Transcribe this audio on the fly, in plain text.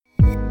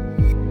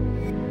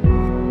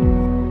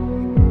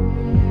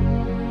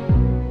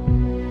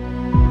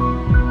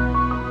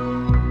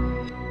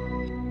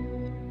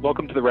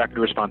Welcome to the Rapid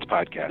Response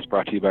Podcast,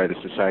 brought to you by the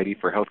Society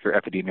for Healthcare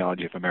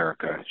Epidemiology of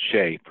America,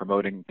 SHEA,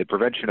 promoting the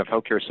prevention of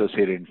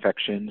healthcare-associated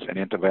infections and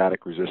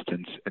antibiotic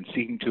resistance and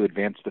seeking to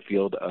advance the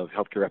field of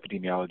healthcare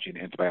epidemiology and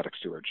antibiotic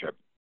stewardship.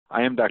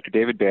 I am Dr.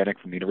 David Bannock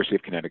from the University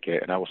of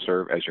Connecticut, and I will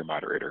serve as your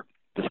moderator.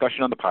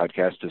 Discussion on the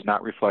podcast does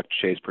not reflect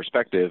SHEA's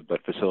perspective,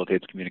 but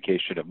facilitates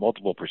communication of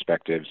multiple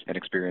perspectives and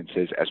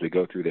experiences as we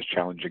go through this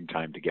challenging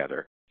time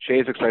together.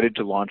 SHEA is excited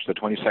to launch the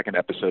 22nd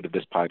episode of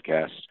this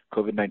podcast,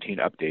 COVID-19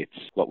 Updates,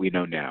 What We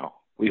Know Now.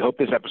 We hope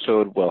this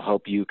episode will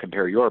help you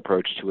compare your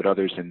approach to what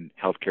others in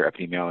healthcare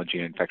epidemiology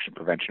and infection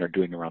prevention are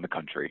doing around the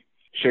country.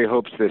 SHEA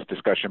hopes this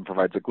discussion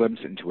provides a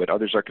glimpse into what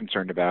others are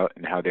concerned about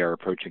and how they are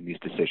approaching these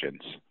decisions.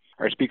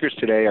 Our speakers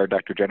today are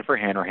Dr. Jennifer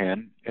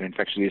Hanrahan, an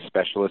infectious disease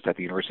specialist at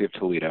the University of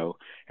Toledo,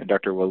 and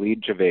Dr.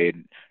 Walid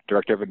Javaid,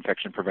 Director of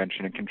Infection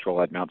Prevention and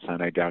Control at Mount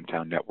Sinai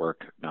Downtown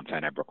Network, Mount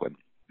Sinai, Brooklyn.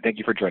 Thank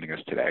you for joining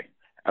us today.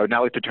 I would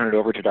now like to turn it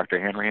over to Dr.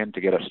 Hanrahan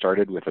to get us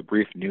started with a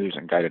brief news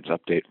and guidance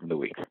update from the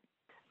week.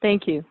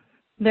 Thank you.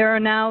 There are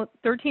now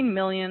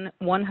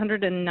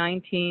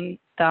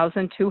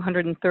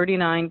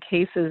 13,119,239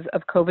 cases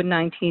of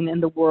COVID-19 in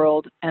the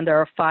world, and there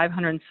are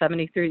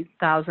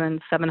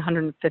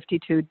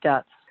 573,752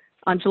 deaths.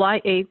 On July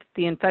 8th,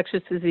 the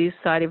Infectious Disease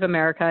Society of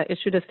America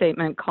issued a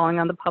statement calling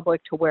on the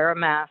public to wear a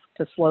mask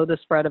to slow the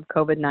spread of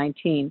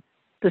COVID-19.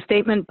 The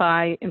statement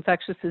by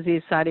Infectious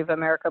Disease Society of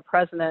America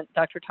President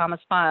Dr. Thomas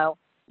Pfeil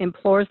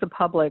implores the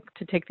public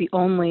to take the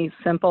only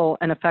simple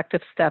and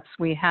effective steps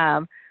we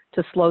have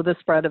to slow the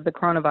spread of the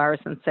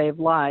coronavirus and save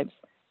lives,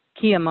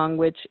 key among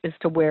which is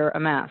to wear a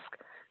mask.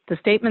 The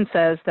statement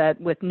says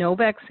that with no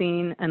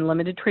vaccine and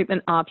limited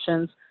treatment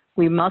options,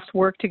 we must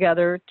work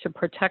together to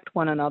protect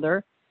one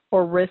another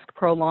or risk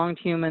prolonged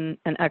human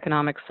and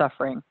economic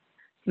suffering.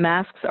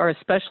 Masks are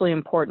especially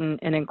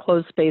important in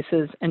enclosed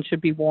spaces and should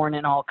be worn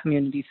in all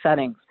community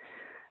settings.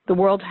 The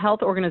World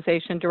Health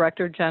Organization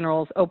Director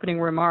General's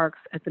opening remarks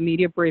at the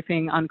media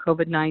briefing on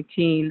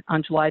COVID-19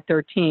 on July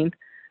 13th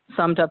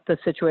summed up the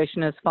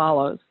situation as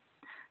follows.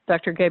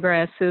 Dr.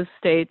 Ghebreyesus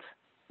states,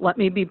 "Let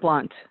me be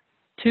blunt.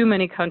 Too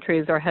many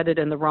countries are headed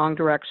in the wrong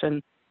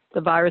direction.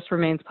 The virus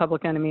remains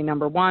public enemy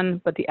number one,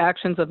 but the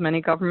actions of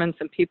many governments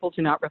and people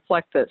do not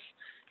reflect this.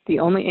 The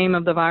only aim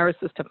of the virus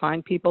is to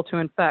find people to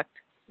infect.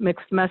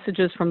 Mixed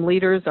messages from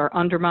leaders are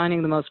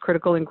undermining the most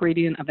critical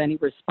ingredient of any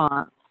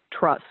response,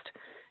 trust.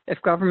 If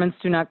governments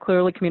do not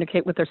clearly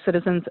communicate with their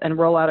citizens and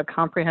roll out a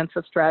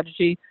comprehensive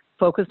strategy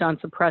focused on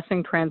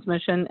suppressing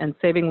transmission and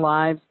saving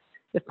lives,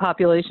 if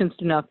populations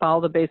do not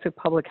follow the basic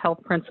public health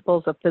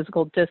principles of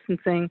physical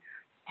distancing,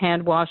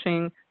 hand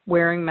washing,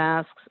 wearing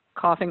masks,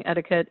 coughing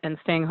etiquette, and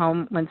staying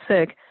home when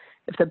sick,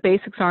 if the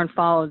basics aren't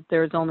followed,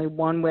 there is only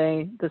one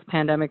way this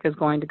pandemic is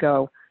going to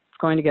go. It's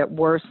going to get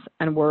worse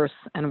and worse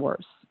and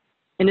worse."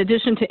 In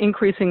addition to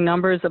increasing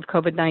numbers of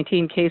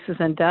COVID-19 cases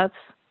and deaths,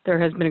 there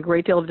has been a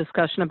great deal of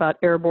discussion about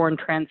airborne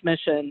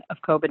transmission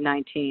of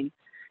COVID-19.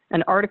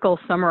 An article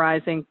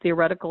summarizing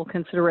theoretical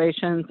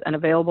considerations and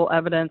available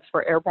evidence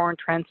for airborne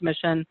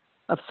transmission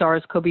of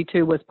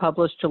SARS-CoV-2 was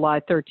published July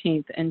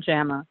 13th in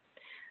JAMA.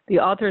 The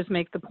authors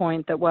make the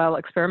point that while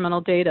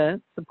experimental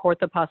data support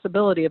the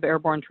possibility of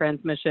airborne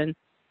transmission,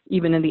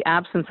 even in the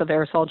absence of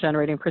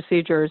aerosol-generating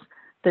procedures,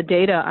 the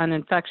data on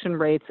infection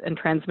rates and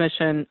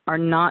transmission are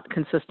not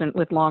consistent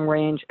with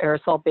long-range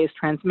aerosol-based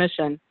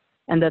transmission,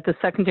 and that the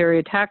secondary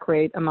attack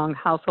rate among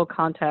household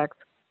contacts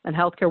and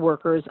healthcare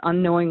workers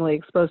unknowingly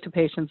exposed to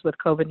patients with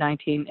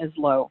COVID-19 is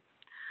low.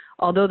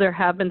 Although there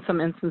have been some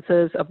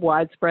instances of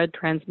widespread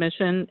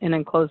transmission in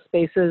enclosed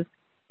spaces,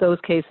 those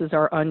cases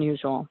are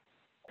unusual.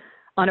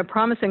 On a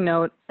promising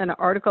note, an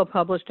article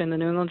published in the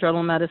New England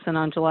Journal of Medicine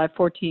on July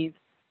 14th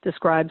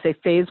describes a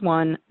phase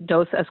 1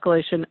 dose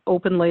escalation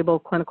open label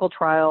clinical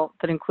trial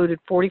that included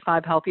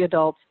 45 healthy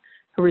adults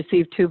who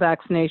received 2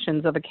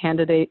 vaccinations of a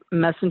candidate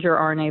messenger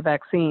RNA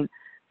vaccine.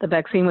 The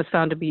vaccine was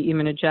found to be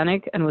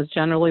immunogenic and was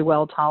generally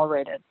well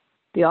tolerated.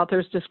 The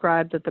authors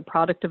described that the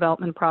product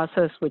development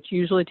process, which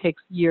usually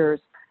takes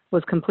years,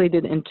 was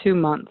completed in 2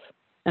 months,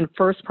 and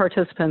first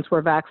participants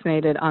were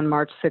vaccinated on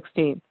March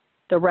 16th.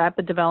 The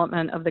rapid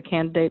development of the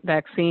candidate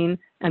vaccine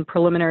and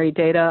preliminary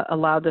data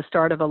allowed the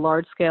start of a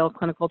large-scale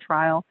clinical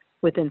trial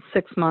within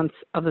 6 months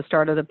of the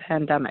start of the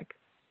pandemic.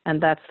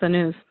 And that's the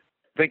news.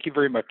 Thank you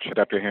very much,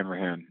 Dr.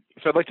 Hanrahan.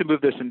 So I'd like to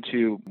move this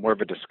into more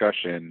of a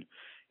discussion.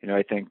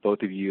 I think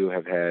both of you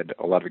have had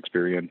a lot of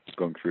experience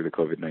going through the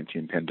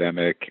COVID-19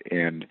 pandemic,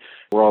 and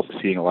we're all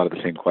seeing a lot of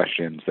the same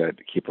questions that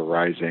keep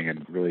arising,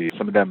 and really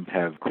some of them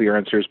have clear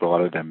answers, but a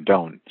lot of them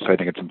don't. So I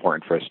think it's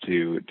important for us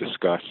to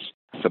discuss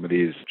some of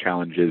these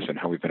challenges and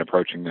how we've been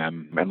approaching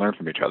them and learn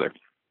from each other.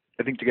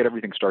 I think to get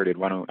everything started,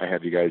 why don't I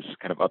have you guys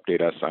kind of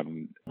update us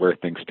on where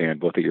things stand,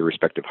 both at your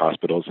respective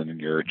hospitals and in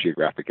your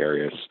geographic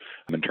areas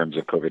in terms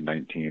of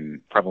COVID-19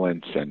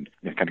 prevalence, and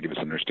kind of give us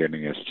an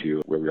understanding as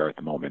to where we are at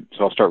the moment.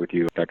 So I'll start with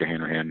you, Dr.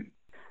 Hanrahan.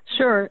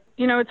 Sure.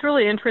 It's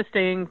really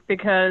interesting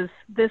because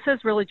this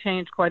has really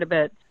changed quite a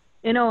bit.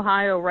 In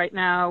Ohio right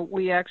now,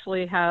 we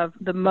actually have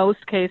the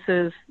most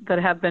cases that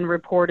have been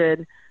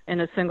reported in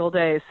a single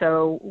day.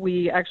 So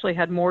we actually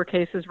had more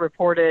cases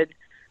reported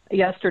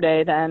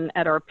yesterday than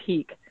at our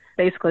peak.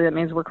 Basically, that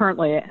means we're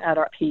currently at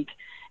our peak.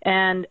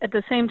 And at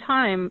the same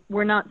time,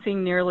 we're not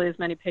seeing nearly as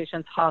many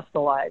patients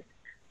hospitalized.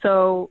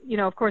 So,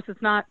 of course,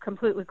 it's not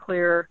completely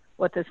clear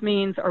what this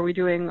means. Are we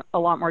doing a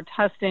lot more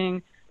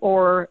testing,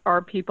 or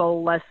are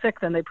people less sick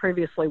than they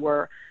previously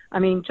were? I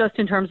mean, just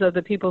in terms of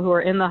the people who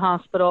are in the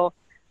hospital,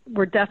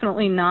 we're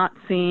definitely not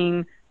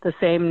seeing the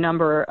same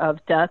number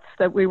of deaths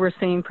that we were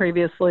seeing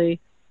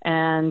previously.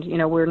 And,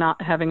 we're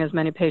not having as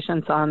many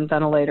patients on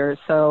ventilators.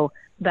 So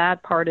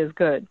that part is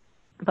good.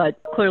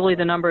 But clearly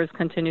the numbers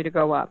continue to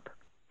go up.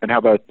 And how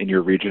about in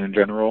your region in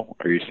general?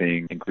 Are you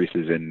seeing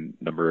increases in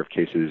number of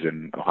cases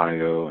in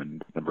Ohio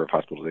and number of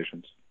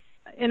hospitalizations?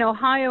 In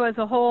Ohio as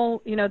a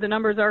whole, the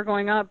numbers are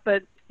going up,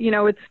 but,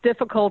 it's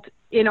difficult.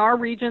 In our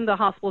region, the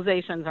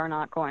hospitalizations are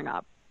not going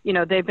up.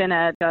 They've been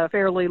at a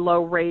fairly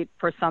low rate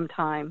for some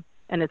time,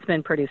 and it's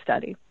been pretty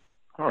steady.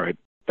 All right.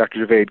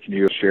 Dr. Javaid, can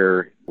you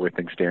share where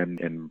things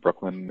stand in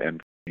Brooklyn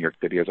and New York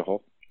City as a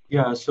whole?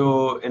 Yeah,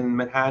 so in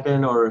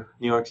Manhattan or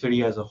New York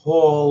City as a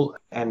whole,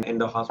 and in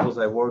the hospitals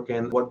I work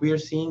in, what we are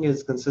seeing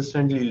is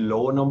consistently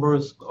low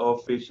numbers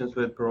of patients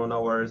with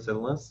coronavirus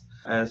illness,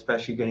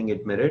 especially getting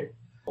admitted.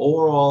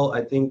 Overall,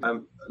 I think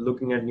I'm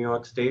looking at New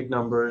York State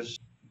numbers.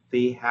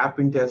 They have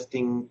been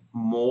testing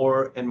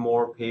more and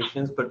more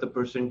patients, but the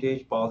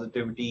percentage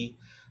positivity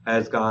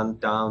has gone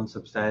down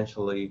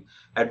substantially.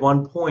 At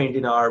one point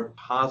in our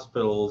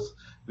hospitals,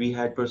 we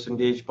had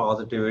percentage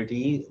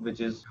positivity,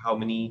 which is how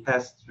many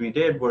tests we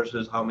did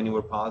versus how many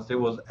were positive,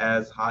 was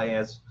as high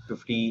as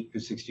 50 to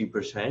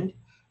 60%.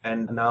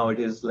 And now it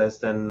is less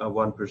than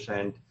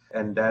 1%.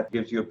 And that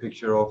gives you a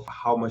picture of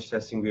how much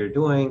testing we are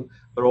doing.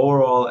 But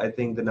overall, I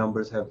think the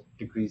numbers have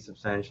decreased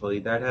substantially.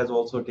 That has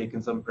also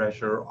taken some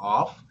pressure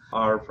off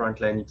our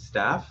frontline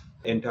staff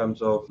in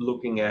terms of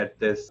looking at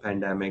this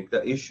pandemic.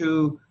 The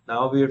issue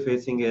now we are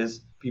facing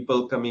is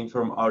people coming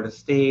from out of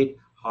state.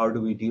 How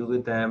do we deal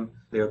with them?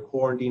 Their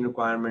quarantine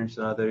requirements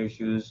and other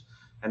issues,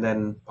 and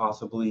then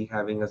possibly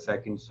having a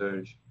second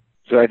surge.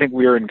 So I think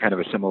we are in kind of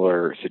a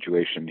similar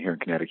situation here in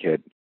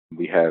Connecticut.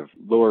 We have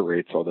lower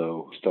rates,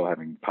 although still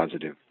having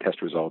positive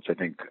test results. I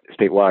think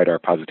statewide, our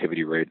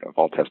positivity rate of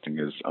all testing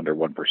is under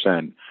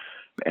 1%.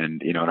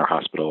 And, in our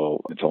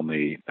hospital, it's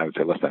only, I would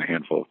say, less than a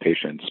handful of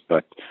patients.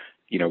 But,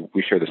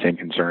 we share the same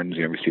concerns.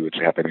 We see what's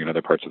happening in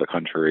other parts of the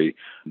country.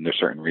 And there's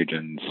certain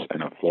regions, I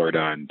know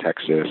Florida and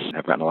Texas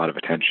have gotten a lot of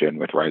attention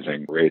with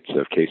rising rates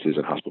of cases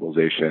and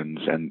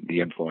hospitalizations, and the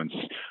influence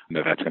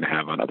that that's going to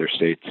have on other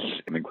states,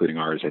 including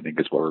ours, I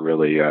think is what we're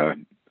really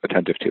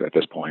attentive to at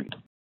this point.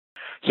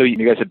 So you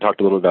guys had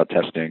talked a little about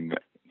testing.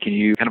 Can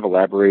you kind of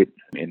elaborate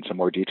in some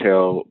more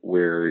detail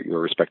where your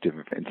respective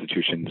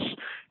institutions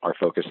are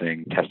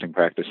focusing testing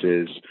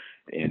practices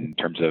in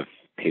terms of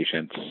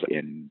patients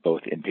in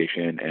both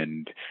inpatient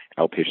and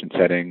outpatient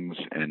settings,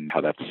 and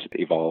how that's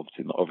evolved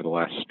over the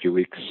last few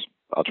weeks?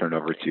 I'll turn it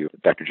over to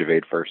Dr.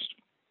 Javaid first.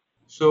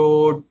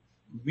 So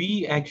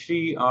we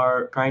actually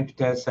are trying to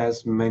test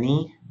as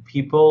many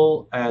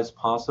people as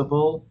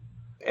possible,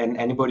 and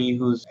anybody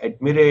who's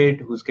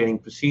admitted, who's getting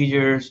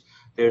procedures.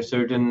 There are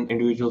certain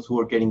individuals who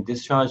are getting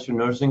discharged to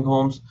nursing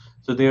homes.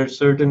 So there are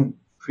certain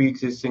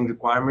pre-existing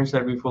requirements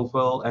that we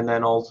fulfill. And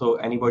then also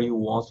anybody who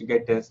wants to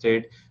get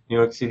tested, New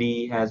York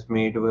City has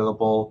made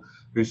available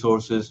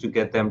resources to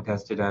get them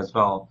tested as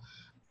well.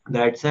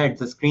 That said,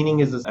 the screening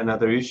is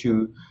another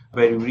issue.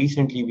 Very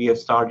recently, we have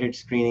started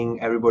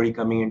screening everybody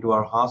coming into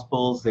our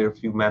hospitals. There are a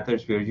few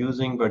methods we are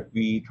using, but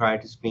we try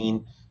to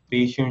screen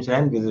patients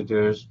and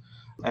visitors.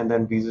 And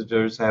then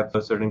visitors have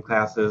certain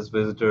classes,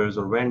 visitors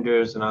or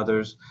vendors and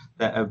others,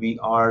 that we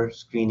are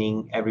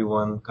screening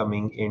everyone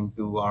coming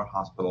into our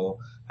hospital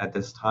at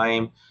this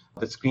time.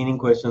 The screening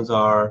questions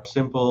are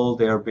simple.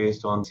 They are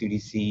based on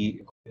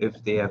CDC.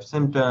 If they have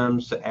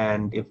symptoms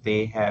and if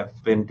they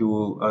have been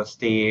to a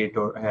state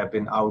or have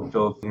been out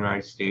of the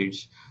United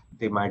States,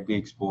 they might be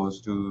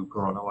exposed to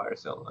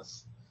coronavirus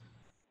illness.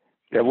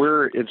 Yeah,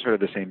 we're in sort of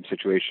the same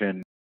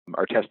situation.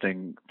 Our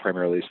testing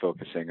primarily is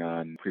focusing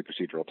on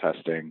pre-procedural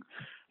testing,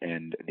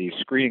 and these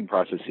screening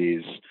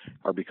processes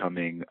are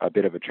becoming a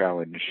bit of a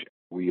challenge.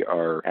 We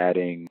are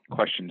adding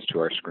questions to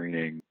our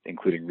screening,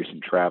 including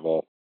recent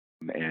travel.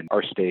 And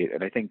our state,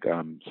 and I think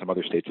some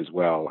other states as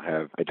well,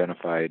 have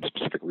identified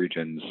specific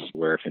regions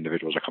where if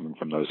individuals are coming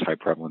from those high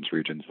prevalence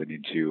regions, they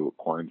need to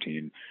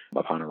quarantine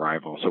upon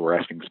arrival. So we're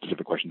asking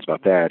specific questions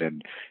about that,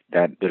 and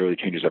that literally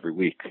changes every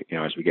week,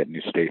 as we get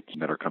new states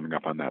that are coming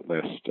up on that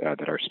list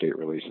that our state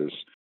releases.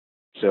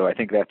 So I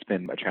think that's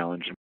been a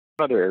challenge.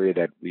 Another area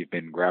that we've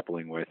been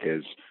grappling with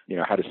is,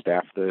 how to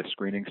staff the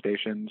screening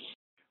stations.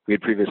 We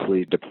had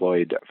previously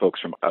deployed folks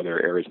from other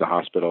areas of the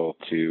hospital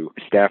to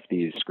staff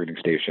these screening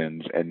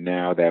stations, and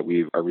now that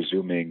we are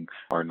resuming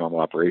our normal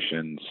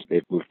operations,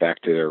 they've moved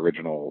back to their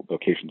original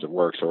locations of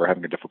work, so we're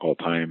having a difficult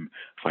time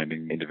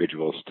finding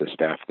individuals to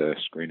staff the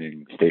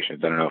screening stations.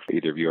 I don't know if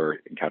either of you are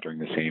encountering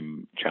the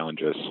same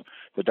challenges.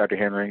 So Dr.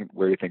 Hanring,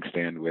 where do you think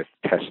stand with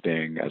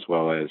testing as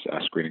well as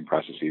screening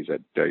processes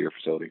at your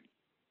facility?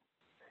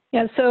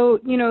 Yeah, so,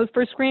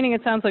 for screening,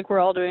 it sounds like we're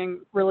all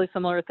doing really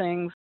similar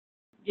things.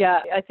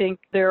 Yeah, I think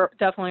there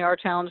definitely are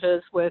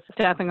challenges with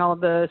staffing all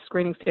of the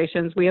screening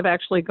stations. We have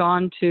actually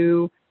gone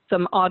to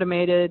some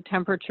automated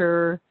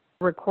temperature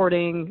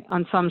recording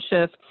on some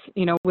shifts,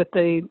 with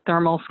the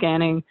thermal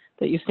scanning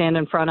that you stand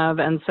in front of.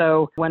 And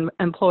so when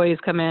employees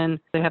come in,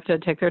 they have to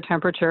take their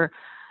temperature.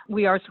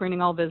 We are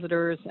screening all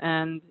visitors,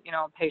 and,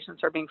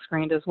 patients are being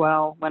screened as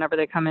well whenever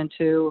they come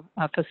into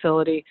a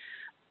facility.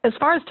 As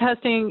far as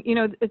testing,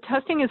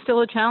 testing is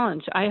still a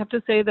challenge. I have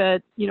to say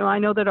that, I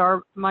know that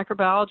our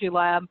microbiology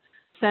lab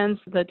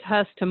sends the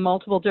test to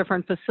multiple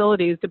different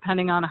facilities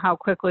depending on how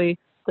quickly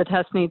the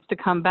test needs to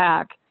come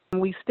back.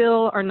 We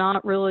still are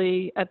not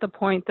really at the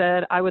point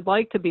that I would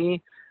like to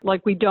be.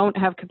 Like, we don't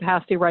have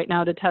capacity right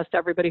now to test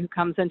everybody who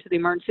comes into the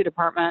emergency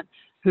department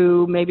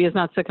who maybe is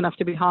not sick enough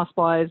to be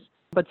hospitalized,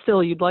 but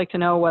still you'd like to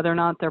know whether or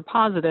not they're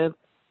positive.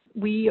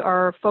 We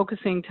are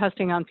focusing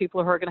testing on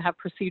people who are going to have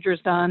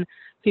procedures done,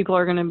 people who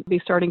are going to be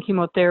starting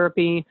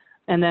chemotherapy,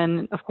 and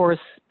then, of course,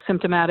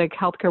 symptomatic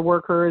healthcare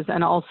workers,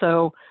 and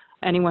also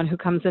anyone who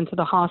comes into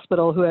the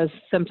hospital who has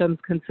symptoms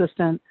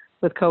consistent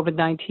with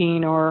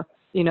COVID-19 or,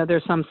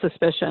 there's some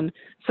suspicion.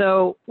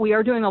 So we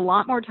are doing a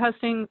lot more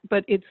testing,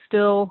 but it's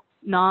still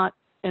not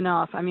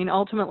enough. I mean,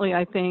 ultimately,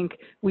 I think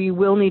we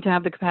will need to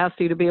have the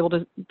capacity to be able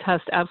to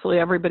test absolutely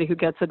everybody who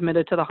gets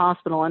admitted to the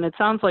hospital. And it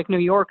sounds like New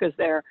York is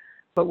there,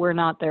 but we're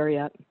not there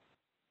yet.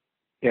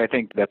 Yeah, I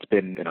think that's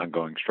been an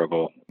ongoing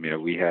struggle.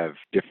 We have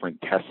different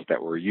tests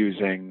that we're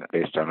using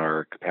based on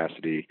our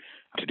capacity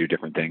to do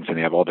different things, and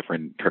they have all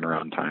different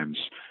turnaround times.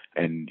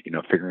 And,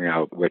 figuring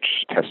out which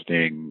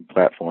testing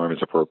platform is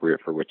appropriate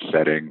for which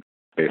setting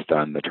based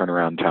on the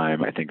turnaround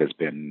time, I think has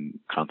been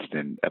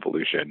constant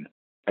evolution.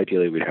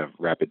 Ideally, we'd have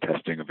rapid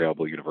testing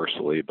available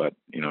universally, but,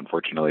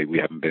 unfortunately, we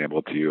haven't been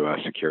able to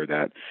secure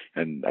that.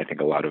 And I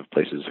think a lot of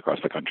places across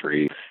the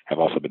country have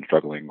also been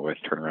struggling with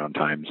turnaround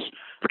times,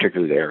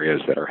 particularly the areas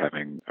that are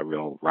having a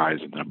real rise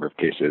in the number of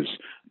cases.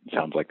 It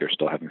sounds like they're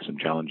still having some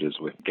challenges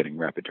with getting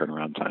rapid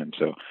turnaround time.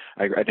 So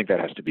I think that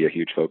has to be a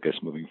huge focus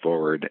moving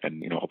forward,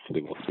 and,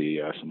 hopefully we'll see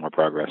some more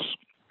progress.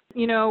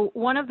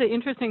 One of the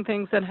interesting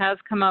things that has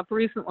come up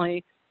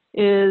recently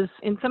is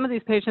in some of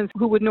these patients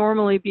who would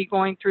normally be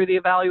going through the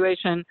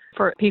evaluation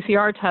for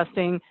PCR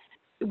testing,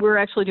 we're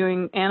actually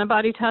doing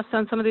antibody tests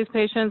on some of these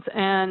patients.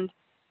 And,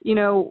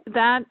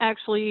 that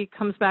actually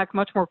comes back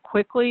much more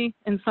quickly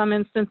in some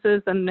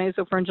instances than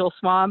nasopharyngeal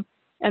swab.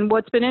 And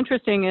what's been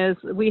interesting is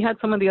we had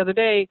someone the other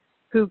day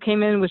who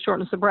came in with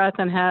shortness of breath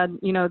and had,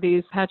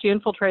 these patchy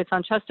infiltrates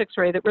on chest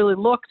X-ray that really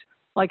looked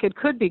like it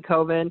could be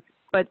COVID.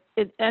 But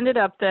it ended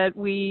up that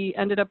we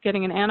ended up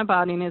getting an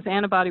antibody, and his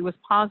antibody was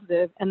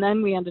positive, and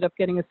then we ended up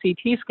getting a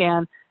CT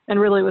scan, and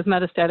really it was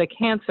metastatic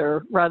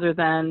cancer rather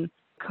than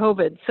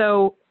COVID.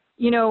 So,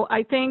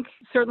 I think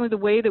certainly the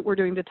way that we're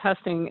doing the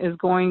testing is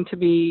going to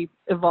be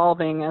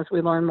evolving as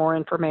we learn more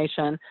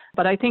information.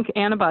 But I think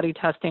antibody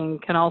testing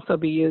can also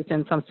be used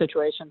in some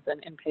situations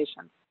in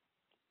patients.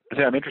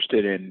 I'm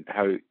interested in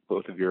how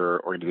both of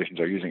your organizations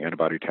are using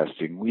antibody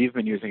testing. We've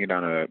been using it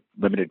on a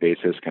limited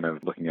basis, kind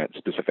of looking at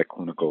specific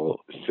clinical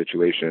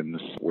situations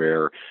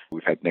where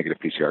we've had negative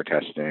PCR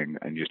testing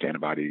and used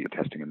antibody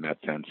testing in that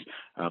sense.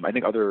 I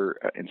think other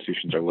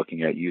institutions are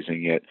looking at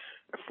using it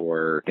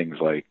for things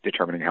like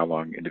determining how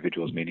long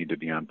individuals may need to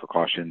be on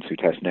precautions who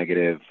test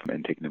negative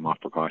and taking them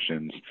off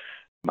precautions.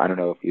 I don't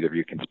know if either of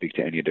you can speak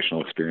to any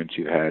additional experience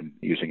you've had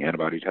using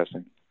antibody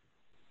testing.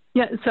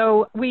 Yeah,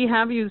 so we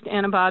have used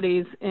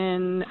antibodies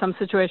in some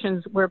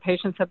situations where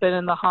patients have been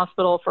in the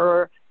hospital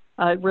for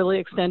a really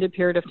extended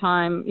period of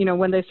time.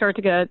 When they start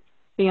to get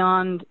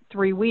beyond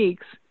 3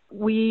 weeks,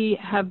 we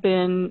have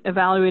been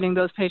evaluating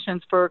those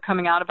patients for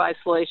coming out of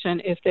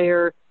isolation if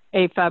they're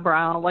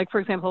afebrile. Like,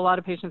 for example, a lot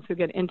of patients who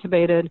get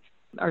intubated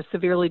are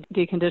severely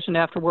deconditioned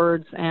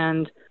afterwards,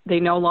 and they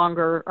no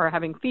longer are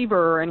having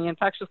fever or any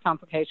infectious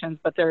complications,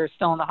 but they're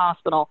still in the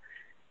hospital.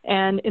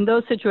 And in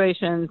those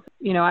situations,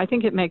 I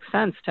think it makes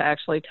sense to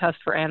actually test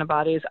for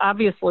antibodies.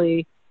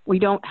 Obviously, we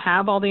don't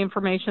have all the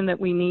information that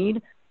we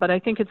need, but I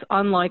think it's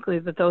unlikely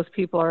that those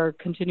people are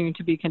continuing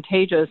to be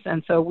contagious.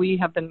 And so we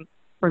have been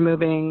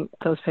removing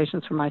those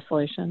patients from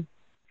isolation.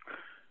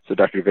 So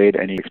Dr. Vaid,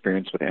 any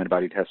experience with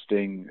antibody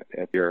testing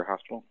at your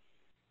hospital?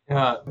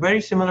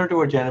 Very similar to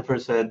what Jennifer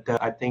said.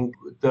 I think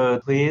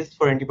the place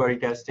for antibody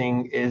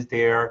testing is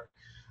there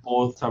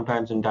both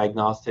sometimes in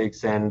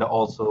diagnostics and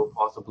also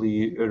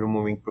possibly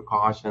removing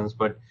precautions.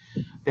 But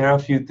there are a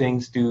few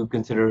things to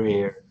consider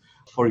here.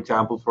 For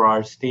example, for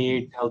our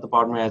state health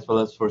department as well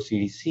as for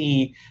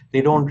CDC, they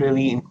don't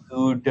really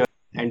include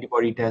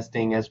antibody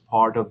testing as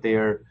part of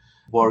their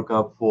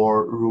workup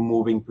for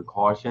removing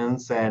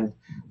precautions. And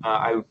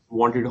I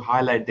wanted to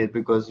highlight that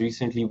because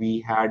recently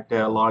we had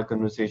a lot of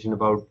conversation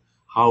about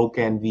how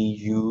can we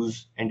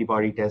use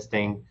antibody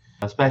testing,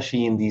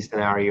 especially in these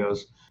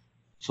scenarios.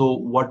 So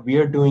what we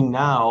are doing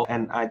now,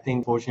 and I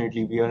think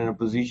fortunately we are in a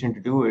position to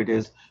do it,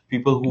 is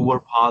people who were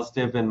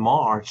positive in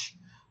March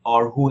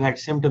or who had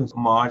symptoms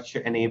in March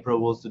and April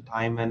was the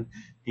time when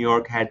New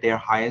York had their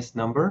highest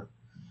number.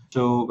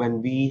 So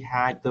when we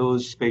had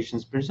those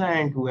patients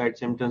present who had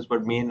symptoms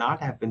but may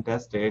not have been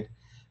tested,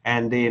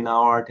 and they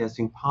now are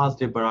testing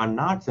positive but are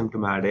not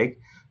symptomatic,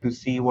 to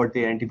see what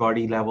their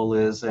antibody level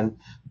is and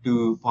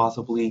to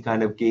possibly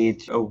kind of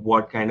gauge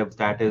what kind of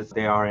status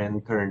they are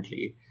in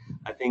currently.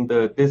 I think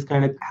this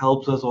kind of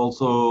helps us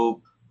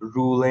also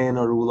rule in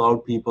or rule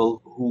out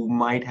people who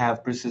might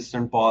have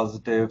persistent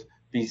positive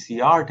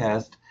PCR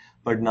test,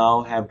 but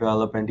now have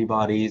developed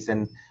antibodies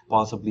and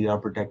possibly are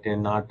protected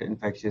and not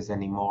infectious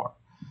anymore.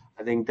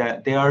 I think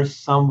that there are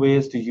some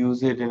ways to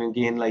use it. And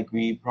again, like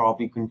we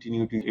probably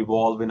continue to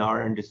evolve in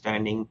our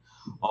understanding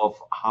of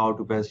how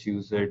to best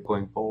use it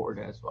going forward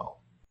as well.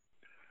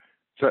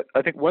 So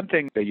I think one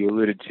thing that you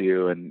alluded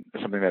to, and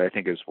something that I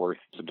think is worth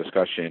some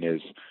discussion,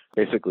 is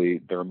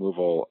basically the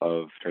removal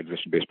of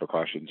transmission-based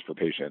precautions for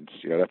patients.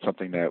 That's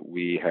something that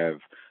we have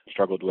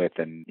struggled with,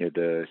 and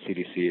the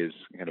CDC has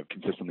kind of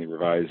consistently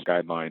revised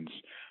guidelines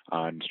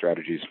on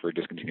strategies for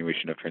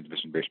discontinuation of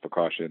transmission-based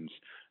precautions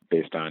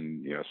based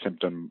on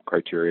symptom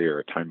criteria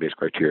or time-based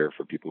criteria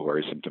for people who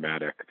are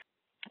asymptomatic.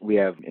 We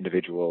have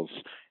individuals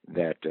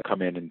that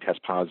come in and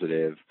test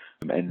positive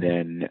and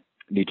then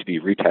need to be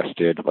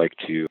retested, like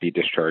to be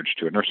discharged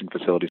to a nursing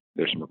facility.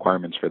 There's some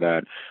requirements for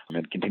that,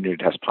 and continue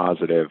to test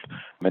positive.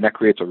 And that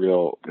creates a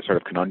real sort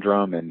of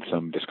conundrum and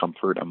some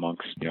discomfort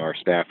amongst our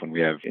staff when we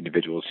have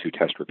individuals who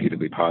test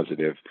repeatedly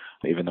positive,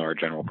 even though our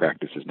general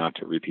practice is not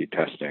to repeat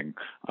testing.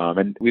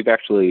 And we've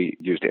actually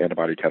used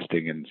antibody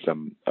testing in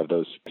some of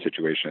those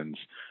situations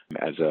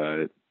as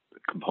a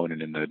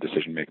component in the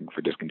decision making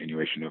for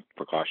discontinuation of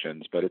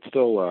precautions, but it's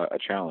still a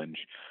challenge,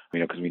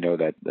 because we know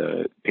that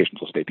the patients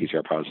will stay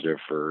PCR positive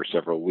for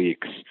several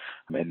weeks,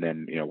 and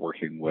then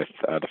working with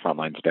the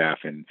frontline staff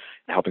and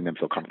helping them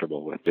feel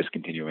comfortable with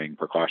discontinuing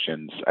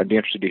precautions. I'd be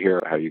interested to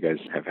hear how you guys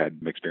have had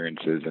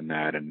experiences in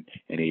that, and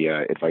any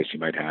advice you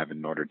might have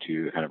in order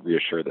to kind of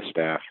reassure the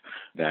staff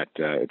that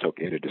it's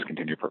okay to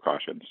discontinue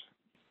precautions.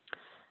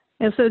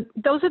 And so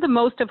those are the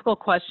most difficult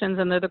questions,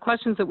 and they're the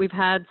questions that we've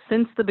had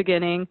since the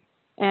beginning.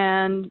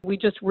 And we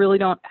just really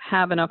don't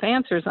have enough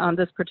answers on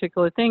this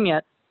particular thing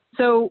yet.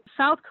 So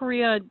South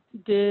Korea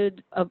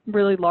did a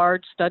really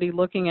large study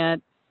looking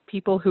at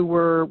people who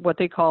were what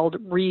they called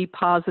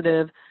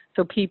re-positive,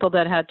 so people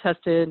that had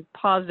tested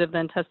positive,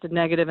 then tested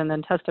negative, and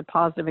then tested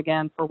positive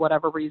again for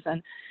whatever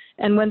reason.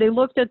 And when they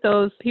looked at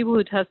those people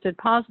who tested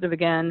positive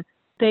again,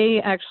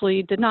 they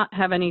actually did not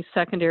have any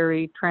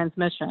secondary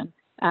transmission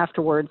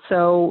afterwards.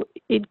 So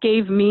it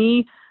gave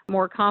me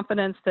more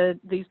confidence that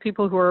these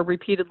people who are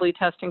repeatedly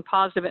testing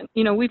positive,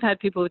 and we've had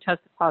people who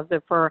tested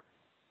positive for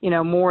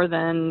more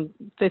than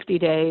 50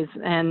 days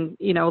and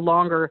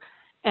longer,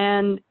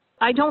 and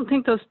I don't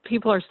think those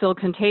people are still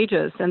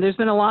contagious, and there's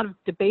been a lot of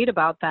debate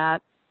about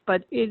that,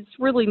 but it's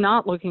really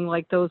not looking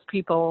like those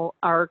people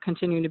are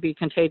continuing to be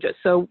contagious.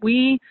 So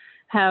we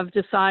have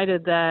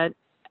decided that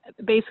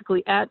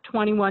basically at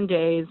 21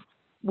 days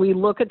we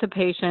look at the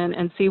patient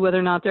and see whether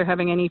or not they're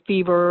having any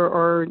fever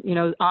or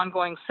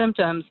ongoing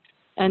symptoms.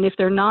 And if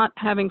they're not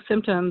having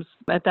symptoms,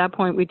 at that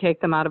point, we take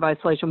them out of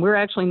isolation. We're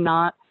actually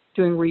not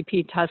doing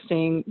repeat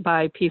testing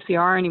by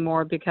PCR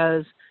anymore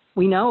because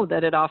we know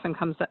that it often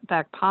comes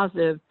back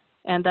positive,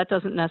 and that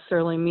doesn't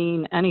necessarily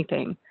mean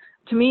anything.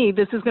 To me,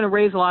 this is going to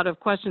raise a lot of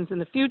questions in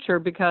the future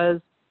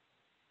because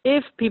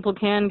if people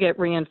can get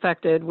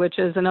reinfected, which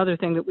is another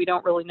thing that we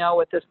don't really know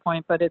at this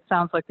point, but it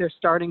sounds like there's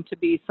starting to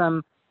be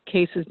some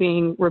cases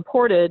being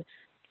reported.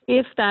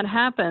 If that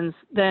happens,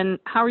 then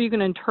how are you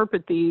going to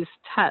interpret these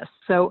tests?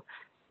 So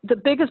the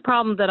biggest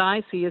problem that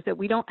I see is that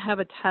we don't have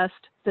a test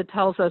that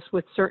tells us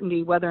with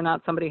certainty whether or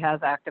not somebody has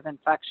active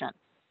infection.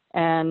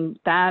 And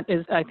that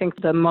is, I think,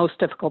 the most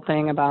difficult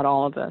thing about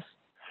all of this.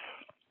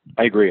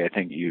 I agree. I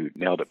think you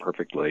nailed it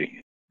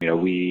perfectly.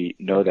 We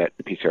know that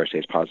the PCR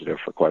stays positive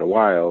for quite a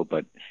while,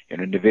 but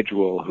an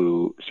individual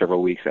who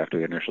several weeks after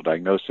the initial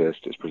diagnosis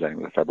is presenting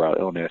with a febrile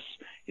illness,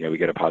 we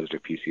get a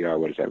positive PCR.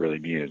 What does that really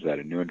mean? Is that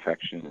a new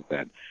infection? Is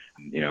that,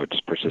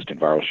 just persistent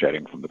viral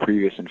shedding from the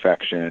previous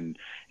infection?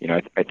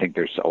 I think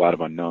there's a lot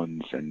of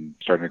unknowns and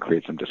starting to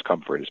create some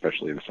discomfort,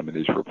 especially with some of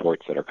these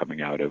reports that are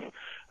coming out of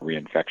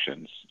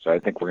reinfections. So I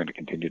think we're going to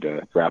continue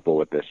to grapple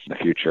with this in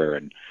the future,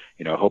 and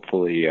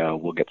hopefully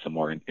we'll get some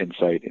more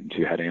insight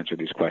into how to answer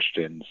these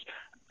questions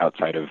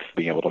outside of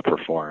being able to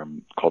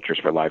perform cultures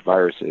for live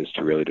viruses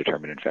to really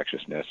determine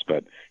infectiousness.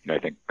 But I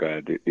think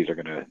these are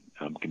going to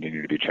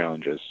continue to be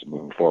challenges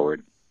moving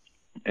forward.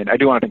 And I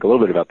do want to think a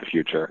little bit about the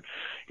future.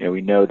 We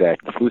know that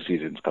the flu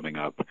season is coming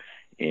up,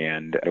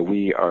 and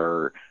we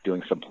are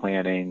doing some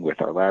planning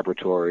with our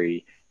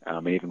laboratory,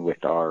 even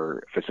with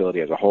our facility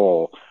as a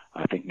whole,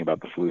 thinking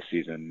about the flu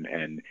season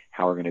and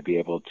how we're going to be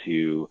able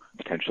to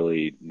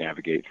potentially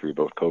navigate through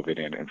both COVID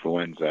and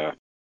influenza.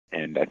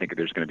 And I think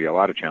there's going to be a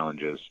lot of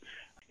challenges.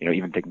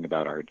 Even thinking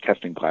about our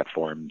testing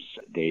platforms,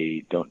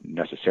 they don't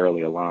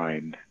necessarily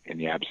align in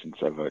the absence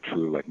of a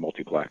true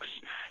multiplex.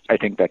 I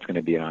think that's going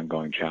to be an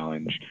ongoing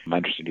challenge. I'm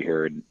interested to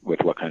hear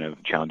with what kind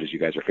of challenges you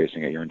guys are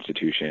facing at your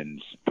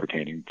institutions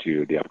pertaining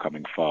to the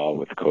upcoming fall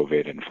with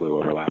COVID and flu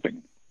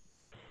overlapping.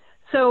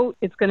 So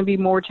it's going to be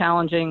more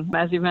challenging,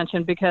 as you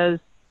mentioned, because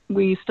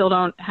we still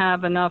don't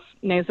have enough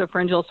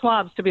nasopharyngeal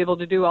swabs to be able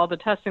to do all the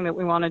testing that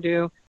we want to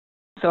do.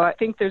 So I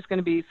think there's going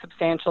to be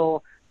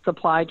substantial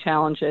supply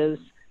challenges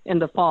in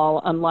the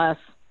fall unless,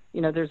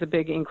 there's a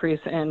big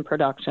increase in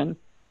production.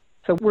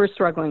 So we're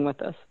struggling with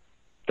this.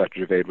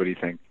 Dr. Javaid, what do you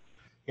think?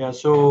 Yeah,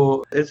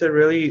 so it's a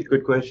really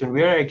good question.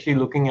 We are actually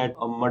looking at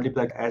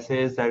multiplex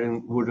assays that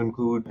would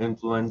include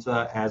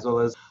influenza as well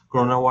as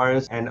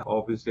coronavirus and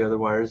obviously other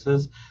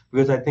viruses.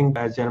 Because I think,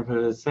 as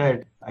Jennifer has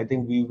said, I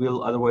think we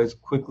will otherwise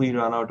quickly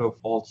run out of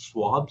all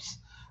swabs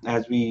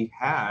as we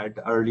had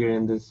earlier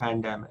in this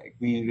pandemic.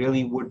 We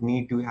really would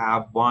need to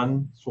have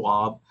one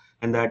swab,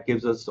 and that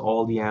gives us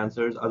all the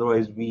answers.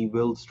 Otherwise, we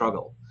will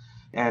struggle.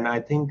 And I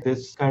think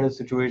this kind of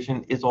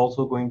situation is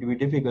also going to be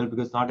difficult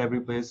because not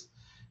every place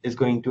is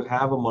going to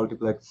have a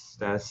multiplex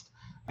test.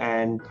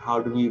 And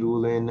how do we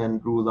rule in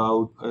and rule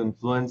out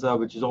influenza,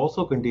 which is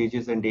also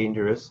contagious and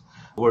dangerous,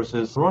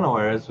 versus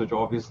coronavirus, which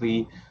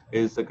obviously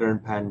is the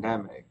current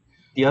pandemic.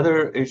 The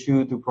other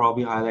issue to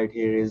probably highlight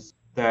here is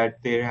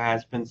that there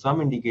has been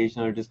some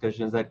indication or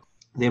discussions that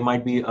there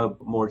might be a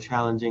more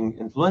challenging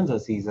influenza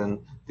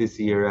season this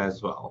year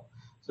as well.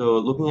 So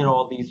looking at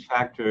all these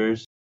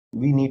factors,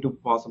 we need to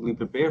possibly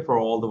prepare for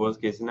all the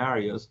worst case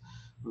scenarios.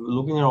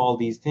 Looking at all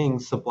these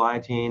things, supply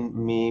chain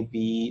may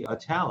be a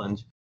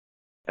challenge.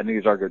 I think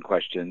these are good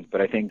questions,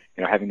 but I think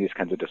having these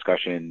kinds of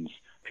discussions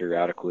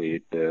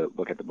periodically to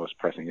look at the most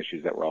pressing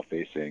issues that we're all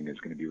facing is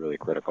going to be really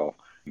critical.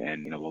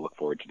 And we'll look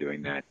forward to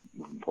doing that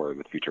moving forward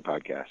with future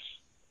podcasts.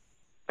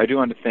 I do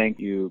want to thank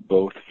you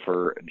both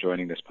for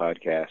joining this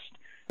podcast.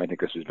 I think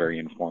this was very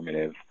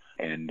informative,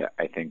 and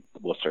I think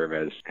will serve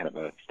as kind of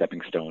a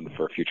stepping stone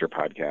for future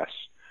podcasts.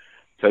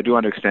 So I do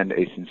want to extend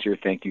a sincere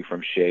thank you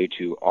from SHEA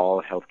to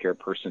all healthcare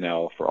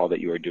personnel for all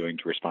that you are doing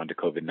to respond to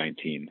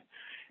COVID-19.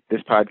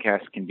 This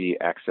podcast can be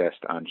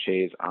accessed on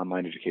SHEA's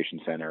online education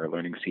center,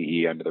 Learning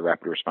CE, under the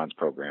Rapid Response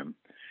Program.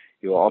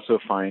 You will also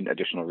find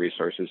additional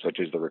resources such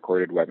as the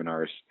recorded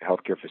webinars,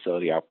 Healthcare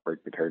Facility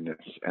Outbreak Preparedness,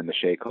 and the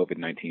SHEA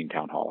COVID-19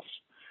 town halls.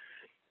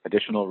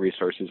 Additional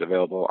resources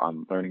available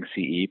on Learning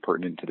CE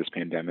pertinent to this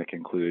pandemic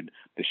include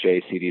the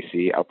SHEA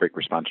CDC Outbreak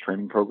Response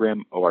Training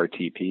Program,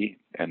 ORTP,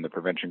 and the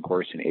Prevention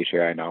Course in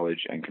HAI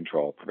Knowledge and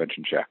Control,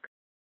 Prevention Check.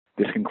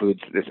 This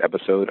concludes this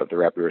episode of the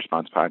Rapid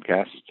Response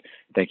Podcast.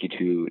 Thank you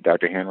to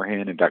Dr.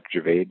 Hanrahan and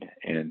Dr. Javaid,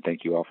 and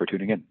thank you all for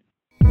tuning in.